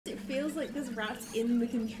feels like there's rats in the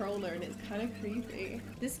controller and it's kind of creepy.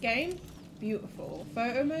 This game, beautiful.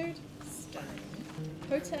 Photo mode, stunning.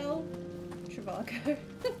 Hotel, Trivago.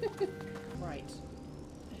 Right.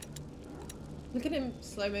 Look at him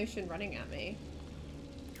slow motion running at me.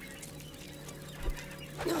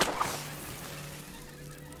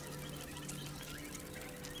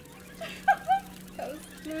 That was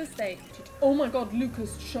a mistake. Oh my god,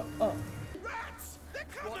 Lucas, shut up. Rats!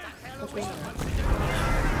 What's going on?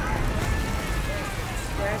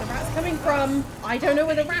 Where are the rats coming from? I don't know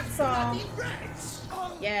where the rats are.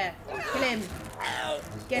 Yeah, kill him.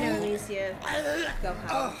 Get him, Alicia. Go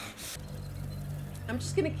home. I'm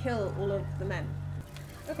just gonna kill all of the men.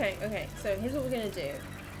 Okay, so here's what we're gonna do.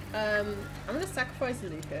 I'm gonna sacrifice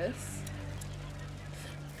Lucas.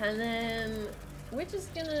 And then we're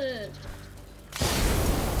just gonna...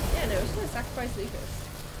 Yeah, no, we're just gonna sacrifice Lucas.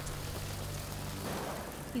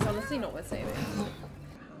 He's honestly not worth saving.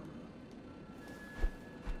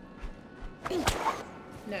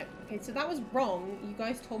 No. Okay, so that was wrong. You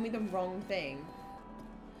guys told me the wrong thing.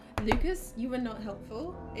 Lucas, you were not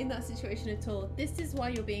helpful in that situation at all. This is why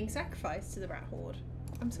you're being sacrificed to the rat horde.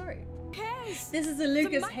 I'm sorry. Cares? This is a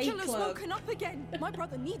Lucas the hate macula's club. woken up again. My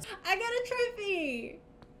brother needs. I got a trophy!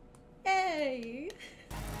 Hey!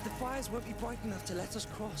 The fires won't be bright enough to let us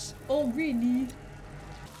cross. Oh, really?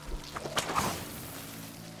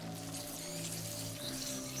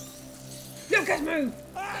 Lucas, move!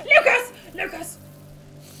 Lucas! Lucas!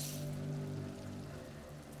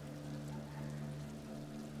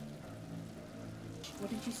 What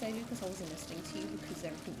did you say, Lucas? I wasn't listening to you because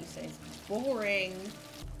everything you say is boring.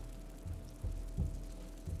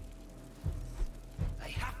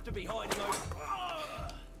 They have to be hiding over.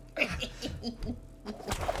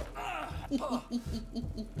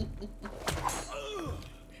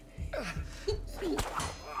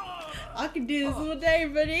 I can do this all day,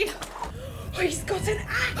 buddy. Oh, he's got an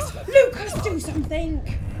axe! Lucas, do something!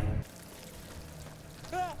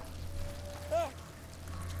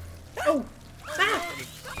 Oh! Ah!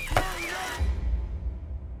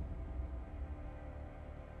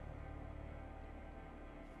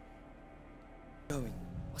 Going.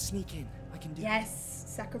 I'll sneak in. I can do Yes!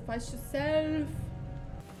 Sacrifice yourself!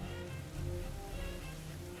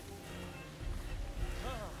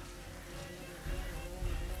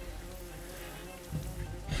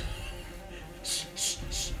 Shh, shh,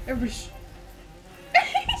 shh. Everybody shh.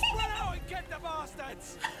 Run out and get the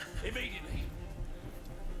bastards! Immediately.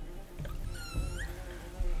 I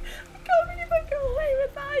can't believe I got away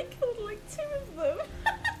with that. I killed like 2 of them.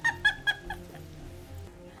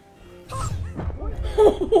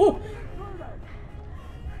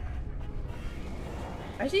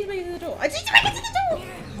 I just need to make it to the door. I just need to make it to the door!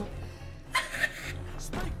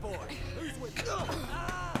 Snake boy, who's with you? Come on.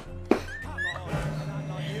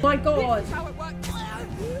 My god. This is how it works.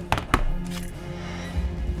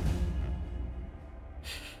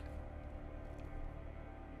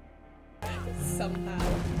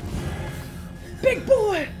 Somehow. Big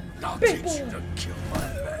boy! I'll Big teach you boy! to kill my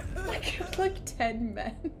men. I killed like 10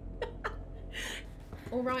 men.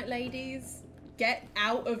 Alright, ladies. Get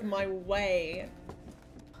out of my way.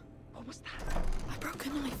 What was that? I broke a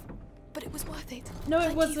knife, but it was worth it. No, it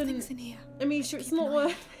Plenty of wasn't. things in here. I mean, sure, it's not an eye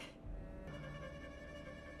worth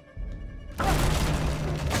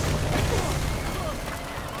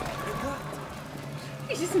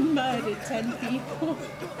He just murdered 10 people.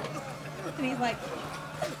 And he's like,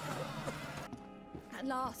 At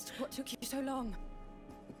last, what took you so long?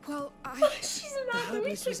 Well, she's The mad that we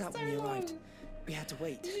herbalist took was out so when we long. arrived. We had to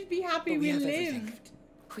wait. You should be happy But we we have everything. lived.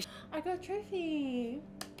 I got a trophy.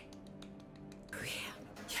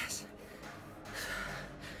 Yes.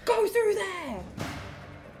 Go through there!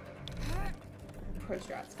 Pro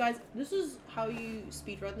strats. Guys, this is how you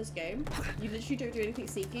speedrun this game. You literally don't do anything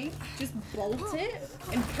sneaky. Just bolt it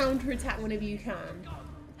and counter-attack whenever you can.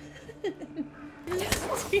 This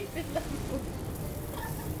is stupid level.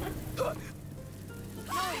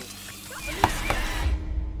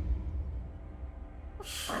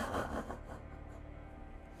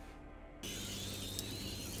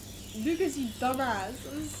 Lucas, you dumbass.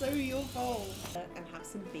 This is so your fault. And have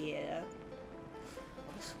some beer.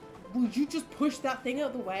 Would you just push that thing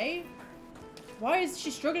out of the way? Why is she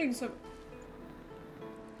struggling so...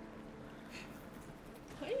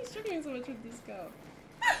 Why are you struggling so much with this girl?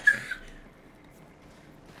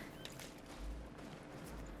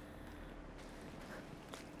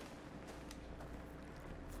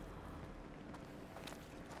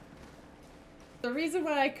 The reason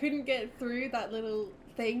why I couldn't get through that little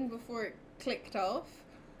thing before it clicked off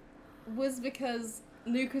was because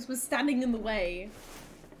Lucas was standing in the way.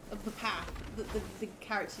 of the path that the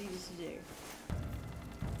character used to do.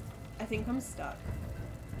 I think I'm stuck.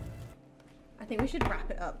 I think we should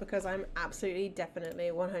wrap it up because I'm absolutely, definitely,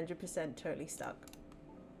 100% totally stuck.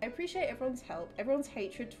 I appreciate everyone's help. Everyone's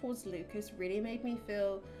hatred towards Lucas really made me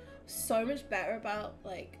feel so much better about,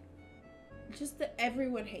 like, just that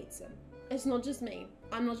everyone hates him. It's not just me.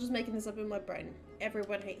 I'm not just making this up in my brain.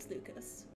 Everyone hates Lucas.